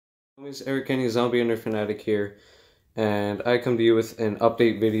It's Eric Kenny, Zombie Ender Fanatic here, and I come to you with an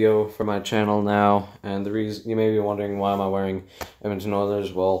update video for my channel now. And the reason you may be wondering, why am I wearing Edmonton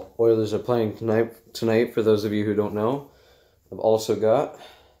Oilers? Well, Oilers are playing tonight. For those of you who don't know, I've also got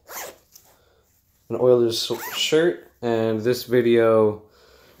an Oilers shirt, and this video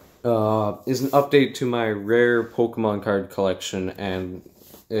is an update to my rare Pokemon card collection. And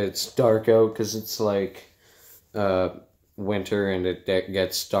it's dark out because it's like winter and it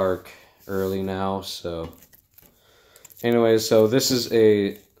gets dark early now. So anyways, so this is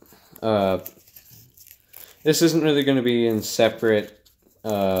a this isn't really going to be in separate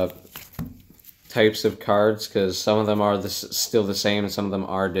types of cards, because some of them are still the same and some of them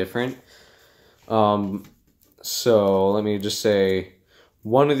are different. So let me just say,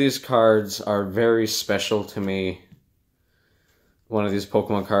 one of these cards are very special to me, one of these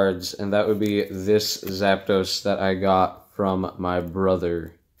Pokemon cards, and that would be this Zapdos that I got from my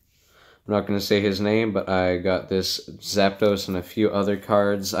brother. I'm not going to say his name, but I got this Zapdos and a few other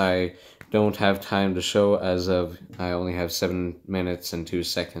cards I don't have time to show as of I only have 7 minutes and 2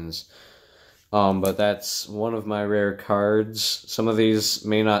 seconds. But that's one of my rare cards. Some of these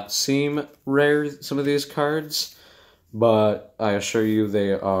may not seem rare, some of these cards, but I assure you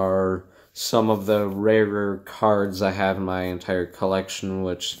they are some of the rarer cards I have in my entire collection,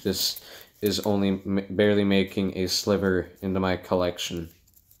 which this is only barely making a sliver into my collection.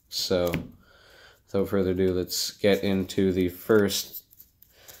 So, without further ado, let's get into the first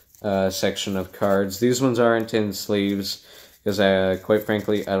section of cards. These ones aren't in sleeves, because quite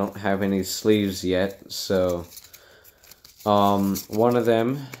frankly, I don't have any sleeves yet. So, one of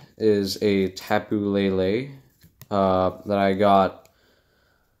them is a Tapu Lele that I got,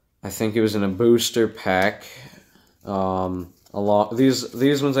 I think it was in a booster pack.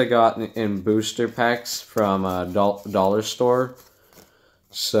 These ones I got in booster packs from a dollar store.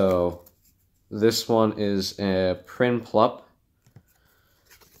 So this one is a Prinplup.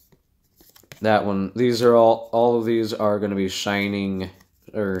 That one, these are all of these are going to be shining,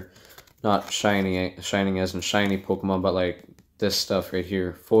 or not shining as in shiny Pokemon, but like this stuff right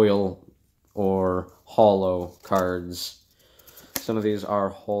here, foil or holo cards. Some of these are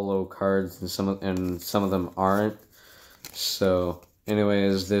holo cards, and some of them aren't. So,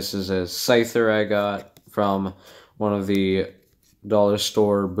 anyways, this is a Scyther I got from one of the dollar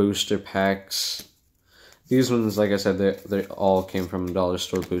store booster packs. These ones, like I said, they all came from dollar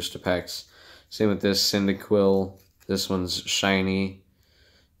store booster packs. Same with this Cyndaquil. This one's shiny.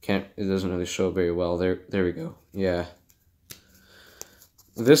 It doesn't really show very well. There we go. Yeah.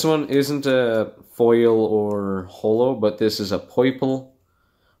 This one isn't a foil or holo, but this is a Poipole,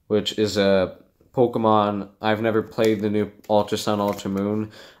 which is a Pokemon. I've never played the new Ultra Sun, Ultra Moon.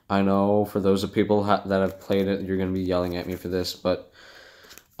 I know for those of people that have played it, you're going to be yelling at me for this, but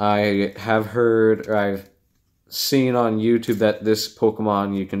I have heard, or I've seen on YouTube, that this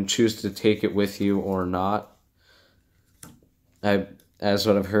Pokemon, you can choose to take it with you or not. As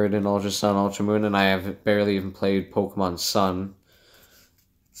what I've heard in Ultra Sun, Ultra Moon, and I have barely even played Pokemon Sun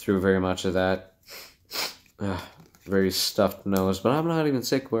through very much of that. Very stuffed nose, but I'm not even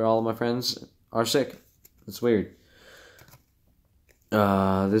sick, where all of my friends are sick. It's weird.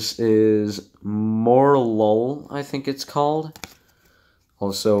 This is Morlul, I think it's called.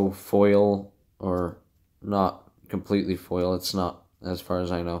 Also foil, or not completely foil. It's not, as far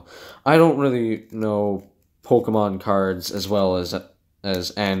as I know. I don't really know Pokemon cards as well as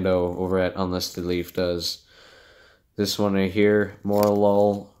Ando over at Unlisted Leaf does. This one right here,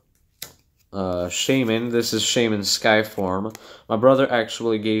 Morlul. Shaman. This is Shaman Skyform. My brother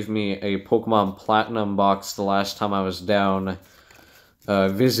actually gave me a Pokemon Platinum box the last time I was down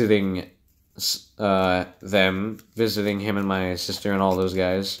visiting him and my sister and all those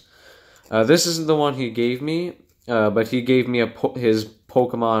guys. This isn't the one he gave me, but he gave me his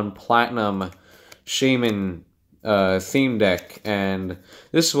Pokemon Platinum Shaman theme deck, and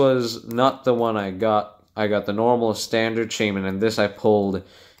this was not the one I got. I got the normal standard Shaman, and this I pulled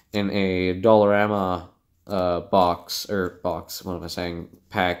in a Dollarama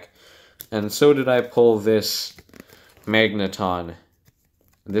pack. And so did I pull this Magneton.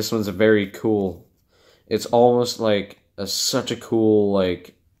 This one's very cool. It's almost like such a cool,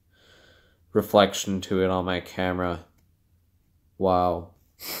 like, reflection to it on my camera. Wow.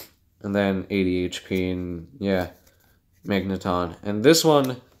 And then 80 HP, and yeah, Magneton. And this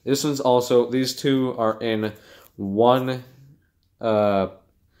one's also, these two are in one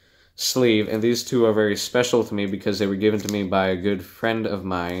sleeve, and these two are very special to me because they were given to me by a good friend of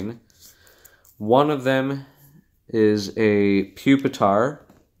mine. One of them is a Pupitar,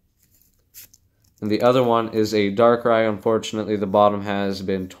 And the other one is a Darkrai. Unfortunately, the bottom has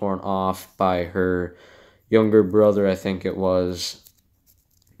been torn off by her younger brother, I think it was.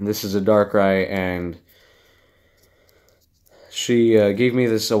 And this is a Darkrai, and she gave me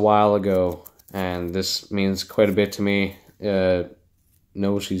this a while ago, and this means quite a bit to me.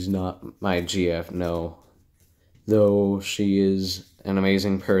 No, she's not my GF, no. Though she is an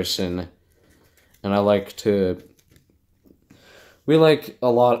amazing person, and I like to... We have a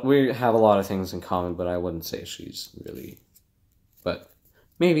lot of things in common, but I wouldn't say she's really... But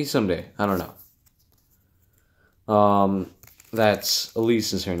maybe someday, I don't know. That's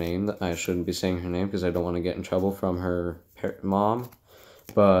Elise is her name. I shouldn't be saying her name because I don't want to get in trouble from her mom.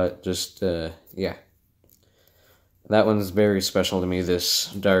 But just, yeah. That one's very special to me,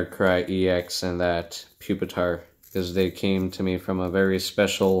 this Darkrai EX and that Pupitar, because they came to me from a very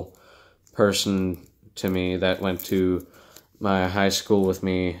special person to me that went to my high school with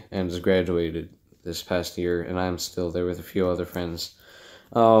me and has graduated this past year, and I'm still there with a few other friends.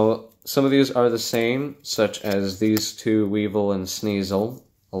 Some of these are the same, such as these two, Weevil and Sneasel.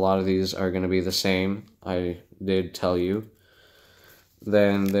 A lot of these are going to be the same, I did tell you.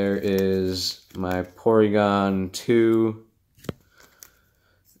 Then there is my Porygon 2,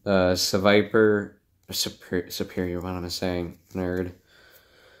 Seviper, Superior, what am I saying? Nerd.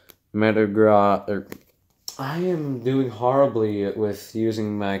 Metagross, I am doing horribly with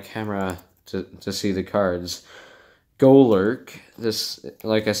using my camera to see the cards. Golurk, this,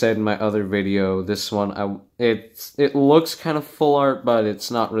 like I said in my other video, this one, it looks kind of full art, but it's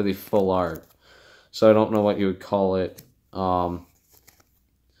not really full art. So I don't know what you would call it.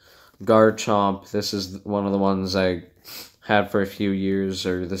 Garchomp, this is one of the ones I had for a few years,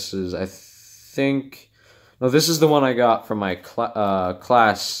 or this is, I think, no, this is the one I got from my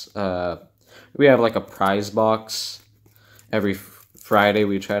class. We have like a prize box. Every Friday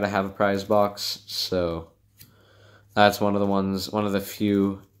we try to have a prize box, so that's one of the ones, one of the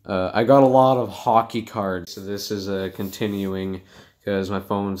few. I got a lot of hockey cards, so this is continuing, because my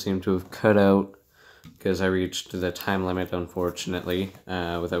phone seemed to have cut out, because I reached the time limit, unfortunately,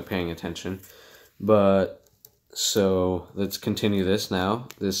 without paying attention. But, so, let's continue this now.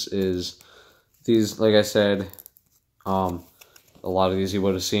 This is, these, like I said, a lot of these you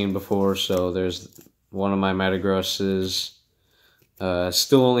would have seen before. So there's one of my Metagrosses.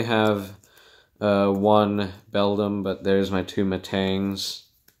 Still only have one Beldum, but there's my two Matangs.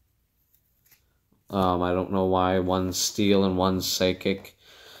 I don't know why one's Steel and one's Psychic.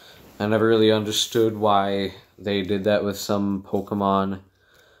 I never really understood why they did that with some Pokemon.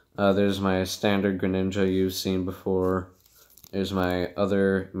 There's my standard Greninja you've seen before. There's my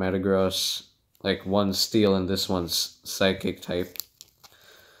other Metagross. Like, one's Steel and this one's Psychic type.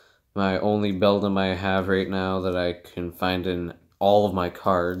 My only Beldum I have right now that I can find in all of my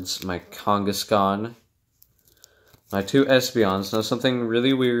cards. My Kangaskhan. My two Espeons. Now, something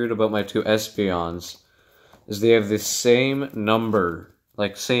really weird about my two Espeons is they have the same number.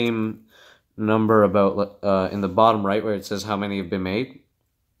 Like, same number about in the bottom right where it says how many have been made. It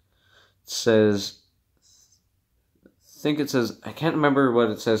says... I think it says, I can't remember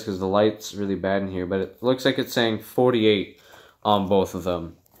what it says because the light's really bad in here, but it looks like it's saying 48 on both of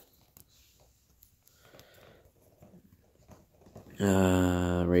them.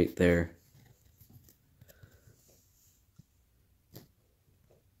 Right there.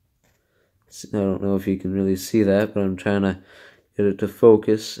 I don't know if you can really see that, but I'm trying to get it to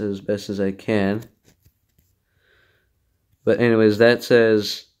focus as best as I can. But anyways, that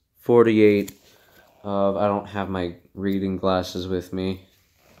says 48. I don't have my reading glasses with me,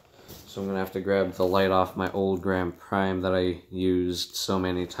 so I'm going to have to grab the light off my old Grand Prime that I used so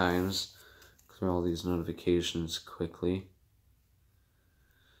many times. Clear all these notifications quickly.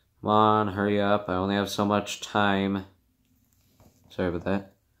 Come on, hurry up. I only have so much time. Sorry about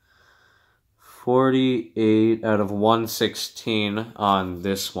that. 48 out of 116 on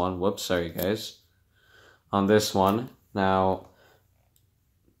this one. Whoops, sorry guys. On this one. Now,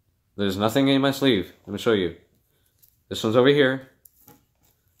 there's nothing in my sleeve. Let me show you. This one's over here.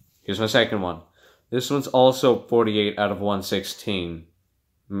 Here's my second one. This one's also 48 out of 116.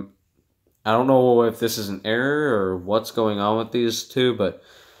 I don't know if this is an error or what's going on with these two, but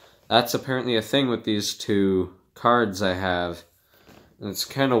that's apparently a thing with these two cards I have. And it's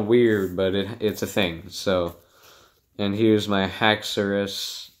kind of weird, but it's a thing. So, and here's my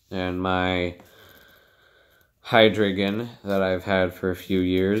Haxorus and my Hydreigon that I've had for a few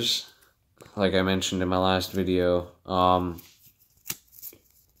years. Like I mentioned in my last video.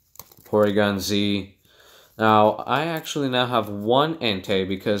 Porygon Z. Now, I actually now have one Entei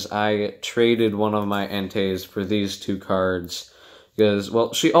because I traded one of my Enteis for these two cards Because,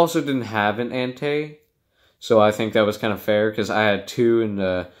 well, she also didn't have an Entei, so I think that was kind of fair, because I had two, and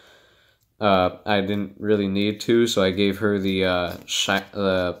I didn't really need two, so I gave her the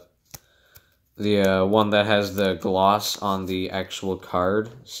one that has the gloss on the actual card.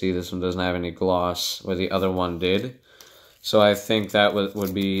 See, this one doesn't have any gloss, where the other one did. So I think that was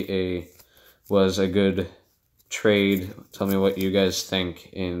a good trade. Tell me what you guys think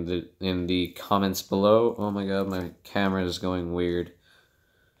in the comments below. Oh my god, my camera is going weird.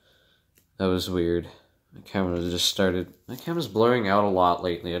 That was weird. My camera's blurring out a lot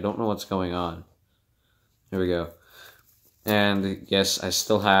lately. I don't know what's going on. Here we go. And yes, I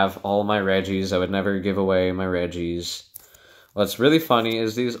still have all my Reggies. I would never give away my Reggies. What's really funny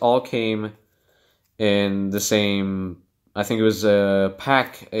is these all came in the same, I think it was a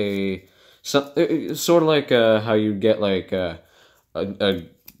pack, sort of like how you get like a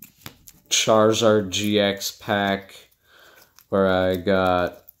Charizard GX pack, where I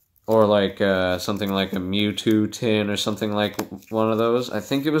got, or like something like a Mewtwo tin or something like one of those. I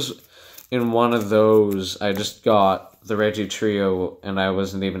think it was in one of those I just got the Reggie Trio, and I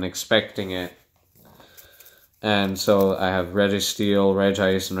wasn't even expecting it. And so I have Registeel,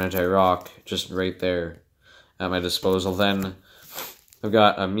 Regice, and Regirock just right there at my disposal. Then I've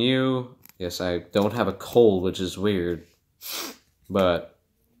got a Mew. Yes, I don't have a cold, which is weird, but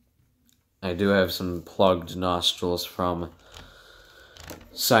I do have some plugged nostrils from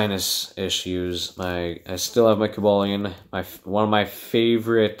sinus issues. I still have my Cobalion. One of my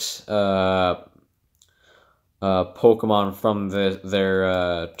favorite Pokemon from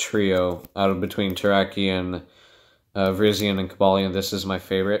their trio, out of between Terrakion, Virizion, and Cobalion. This is my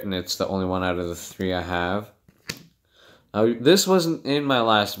favorite, and it's the only one out of the three I have. This wasn't in my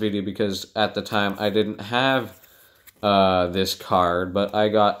last video because at the time I didn't have this card, but I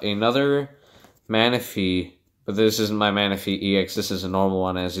got another Manaphy, but this isn't my Manaphy EX, this is a normal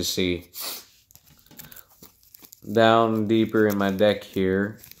one, as you see. Down deeper in my deck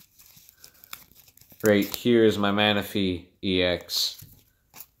here, right here is my Manaphy EX.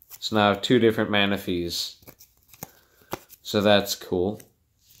 So now I have two different Manaphys. So that's cool.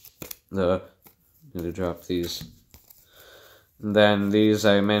 I'm gonna drop these. And then these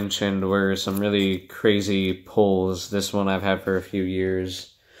I mentioned were some really crazy pulls. This one I've had for a few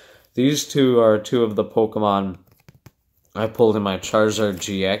years. These two are two of the Pokemon I pulled in my Charizard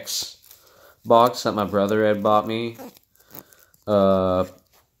GX box that my brother had bought me. I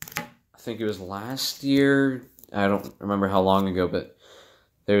think it was last year. I don't remember how long ago, but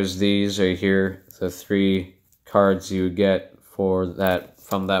there's these right here. The 3 cards you get for that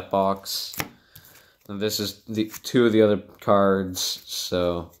from that box. And this is the 2 of the other cards,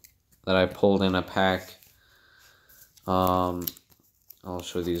 so that I pulled in a pack. I'll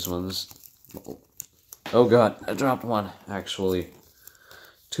show these ones. Oh god, I dropped one, actually.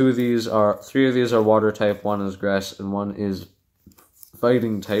 3 of these are water type, 1 is grass, and 1 is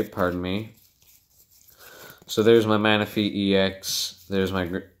fighting type, pardon me. So there's my Manaphy EX, there's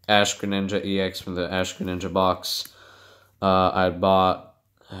my Ash Greninja EX from the Ash Greninja box. I bought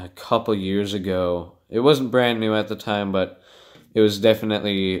a couple years ago. It wasn't brand new at the time, but it was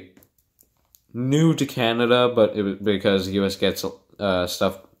definitely new to Canada, but it was because US gets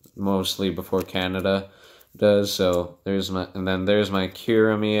stuff mostly before Canada does. So there's my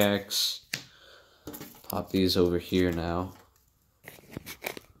Kyurem EX. Pop these over here now.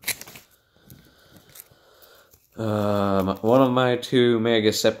 One of my 2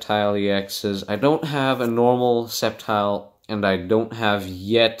 Mega Sceptile EXs. I don't have a normal Sceptile, and I don't have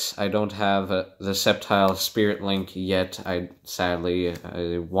the Sceptile Spirit Link yet. Sadly,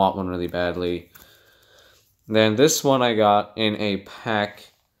 I want one really badly. Then this one I got in a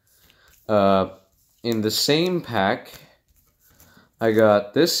pack. In the same pack, I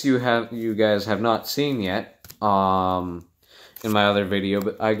got this. You guys have not seen yet. In my other video,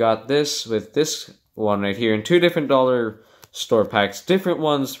 but I got this with this one right here in 2 different dollar store packs. Different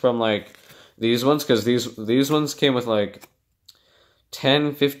ones from like these ones, because these ones came with like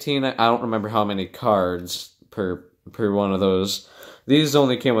 10, 15, I don't remember how many cards per one of those. These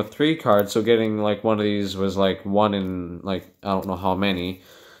only came with 3 cards, so getting like one of these was like 1 in like I don't know how many.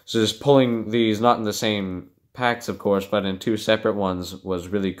 So just pulling these, not in the same packs of course, but in 2 separate ones was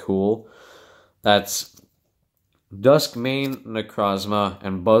really cool. That's Duskmane, Necrozma,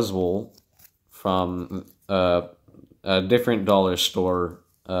 and Buzzwole from a different dollar store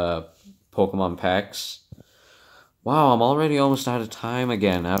Pokemon packs. Wow, I'm already almost out of time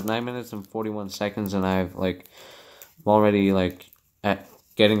again. I have 9 minutes and 41 seconds, and I'm already at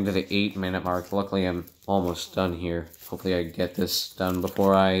getting to the 8-minute mark. Luckily, I'm almost done here. Hopefully, I get this done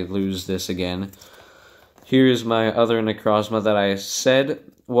before I lose this again. Here's my other Necrozma that I said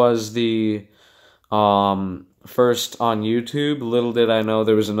was the first on YouTube. Little did I know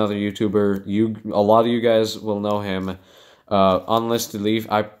there was another YouTuber. A lot of you guys will know him. Unlisted Leaf.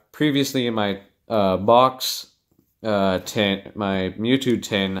 I previously in my box tin, my Mewtwo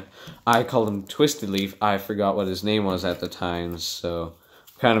tin, I called him Twisted Leaf. I forgot what his name was at the time, so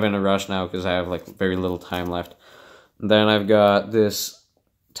I'm kind of in a rush now because I have like very little time left. And then I've got this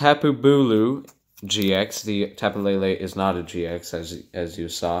Tapu Bulu GX. The Tapu Lele is not a GX, as you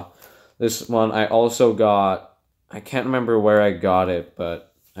saw. This one I also got. I can't remember where I got it,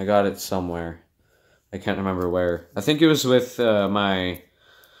 but I got it somewhere. I can't remember where. I think it was with my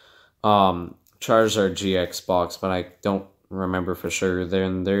Charizard GX box, but I don't remember for sure.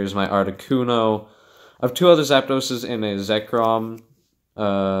 Then there's my Articuno. I have 2 other Zapdoses in a Zekrom.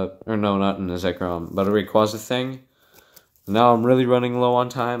 Or no, not in a Zekrom, but a Rayquaza thing. Now I'm really running low on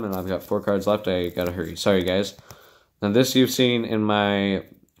time, and I've got 4 cards left. I gotta hurry. Sorry, guys. Now this you've seen in my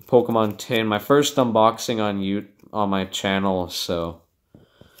Pokemon tin, my first unboxing on my channel. So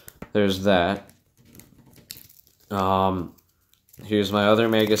there's that. Here's my other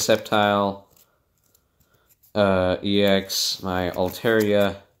Mega Sceptile EX, my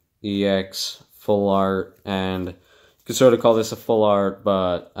Altaria EX full art, and you could sort of call this a full art,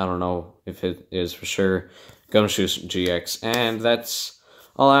 but I don't know if it is for sure. Gumshoe GX, and that's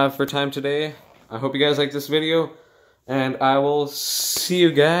all I have for time today. I hope you guys like this video, and I will see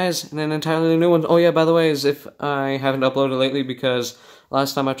you guys in an entirely new one. Oh yeah, by the way, as if I haven't uploaded lately, because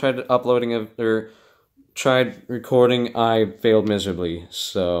last time I tried uploading or tried recording, I failed miserably,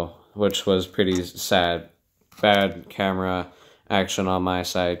 so, which was pretty sad. Bad camera action on my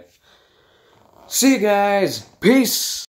side. See you guys! Peace!